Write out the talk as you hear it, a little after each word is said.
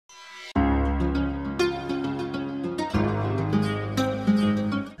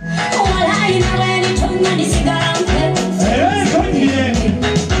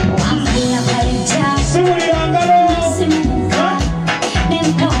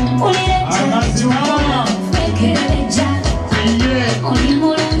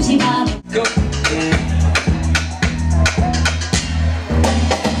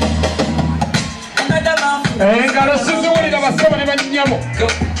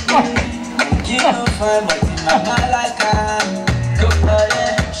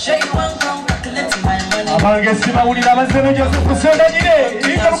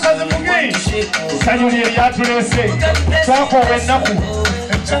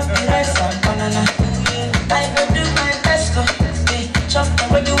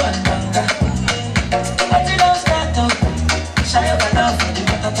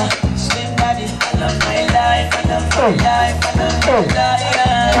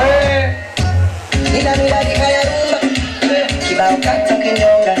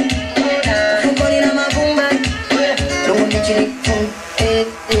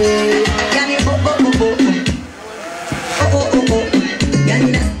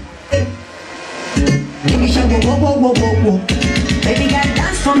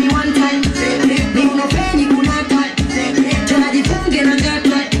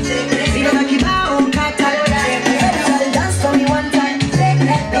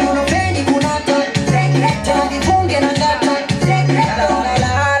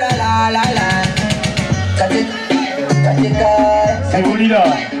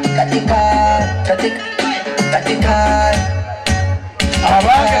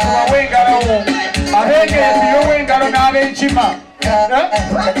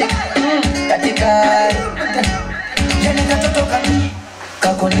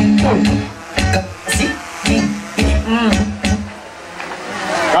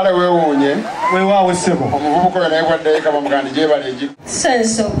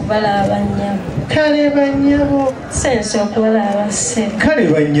Senso kubala abanyabo. Kale banyabo. Senso kubala abasebo. Kale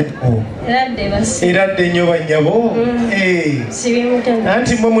banyabo. Eradde basebo. Eradde nnyo banyabo. Sibimutenda.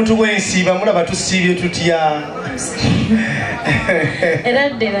 Anti mwe muntu wensiba mulaba tusiibye tutya.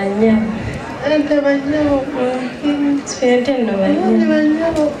 Eradde banyabo. Eradde banyabo. Sibimutenda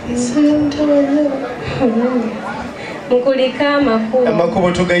banyabo. Sibimutenda banyabo. Mukulika amakubo.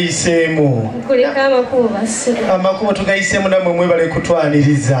 Amakubo tugayiseemu. Mukulika amakubo basebo. Amakubo tugayiseemu namwe mwebale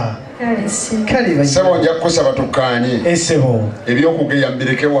kutwaniriza. Kale basebo nja kusaba tukkaanye. Esebo. Ebyokugeya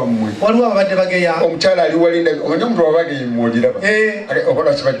mbireke wammwe. Waliwo abadde bageya. Omukyala ali walinda onye omuntu wabageya mmwogiraba.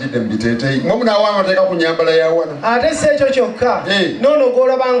 Okola kibajjidde mu biteeteeyi. Mwe munaawa amateeka ku nyambala ya wano. Ate si ekyo kyokka. Noono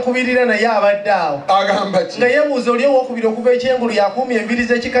gw'olaba nkubirira naye abadde awo. Agamba ki? Nga yeebuuza oli owookubiri okuva ekyengulu yakuumya embiri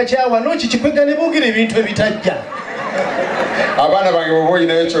z'ekika kya wano kikikwega ne buugira ebintu ebitajja. Abana bange bwo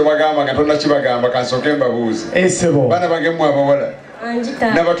oyinayo kyo bagamba Katonda kibagamba kansooke mbabuuze. Esebo. Bana bange mmwe abawala.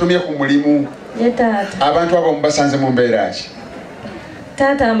 Anjita. Nabatumye ku mulimu. Ye taata. Abantu abo mubasanze mu mbeera ki?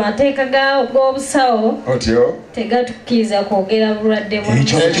 Taata amateeka g'obusawo. Otyo. Tegatukkiriza kwogera bulwadde bwo.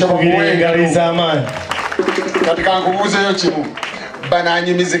 Ekyo kubirengereza amaanyi. Kati kankubuuzeyo kimu.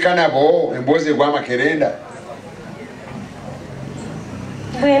 Banaanyimizika nabo emboozi egw'amakerenda.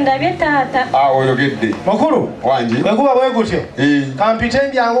 Bwendabye taata. Oyogedde. Makulu. Wangi. Bwekuba bwe gutyo. Kampite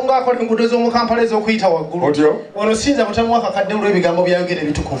mbyangu ng'akola enguudo z'omu Kampala ez'okuyita waggulu. Otyo. Ono sinza butamu akakadde olw'ebigambo byayogera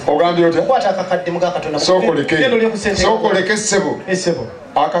ebitukufu. Ogambye otya? Kwata akakadde muga Katonda. Sookoleke. Sookoleke ssebo. Essebo.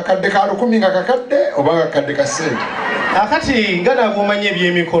 Akakadde ka 10 nga kakadde oba akakadde ka ssente. Akati nga nagw'omanyi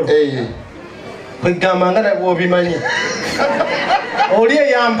eby'emikolo. Kwegamba nga nagw'obimanyi. Oli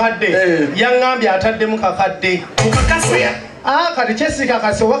eyampadde. Yaŋŋambye ataddemu kakadde. Mukakase. Kati kyesika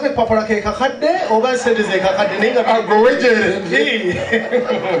kasi oba kepapula ke kakadde oba sente ze kakadde naye nga agowejere.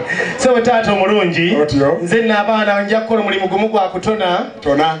 So taata omulungi nze n'abaana nja kukola omulimu gumu gwa kutona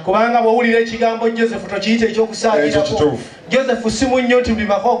kubanga bw'owulira ekigambo Joseph tokiyita ekyokusaagirako. Joseph simu nnyo nti buli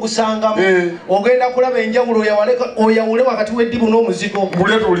maka ogusangamu ogenda kulaba enjawulo oyawule wakati w'eddibu n'omuzigo.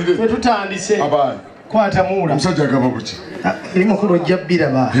 Ffe tutandise kwata muula omusajja agamba buki eri mukulu ojja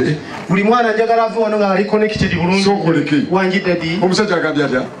bbiraba buli mwana njagala ave wano ng'ali connected bulungi. Wangi dadi omusajja agambye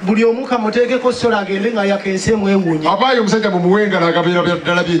atya buli omu kamuteekeko sola agende ng'ayaka ensi emwewuunye. Abaayo omusajja mumuwenga n'agabeera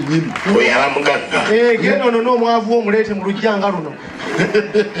ddala byennyini. Oyaba mugagga. Genda ono n'omwavu omuleete mu lujjanga luno.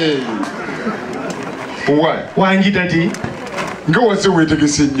 Wangi dadi nga wase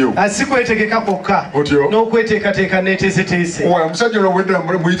weetegese nnyo. Sikwetegeka kwokka n'okweteekateeka neeteeseteese. Omusajja olwo bwedda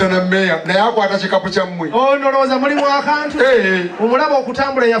muyita na mmeeya naye akwata kikapu kyammwe. Ndowooza mulimu akantu omulaba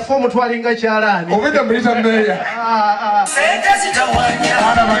okutambula yafe omutwalinga kyalaani. Obwedda muyita mmeeya. Sente zitawanya.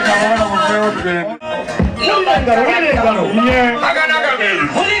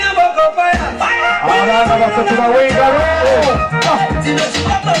 Abaana baffe tubawe engalo.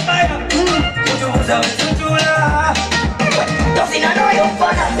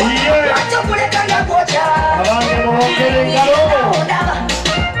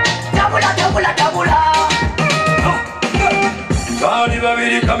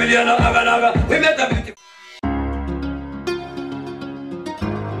 Miliana Aganaga,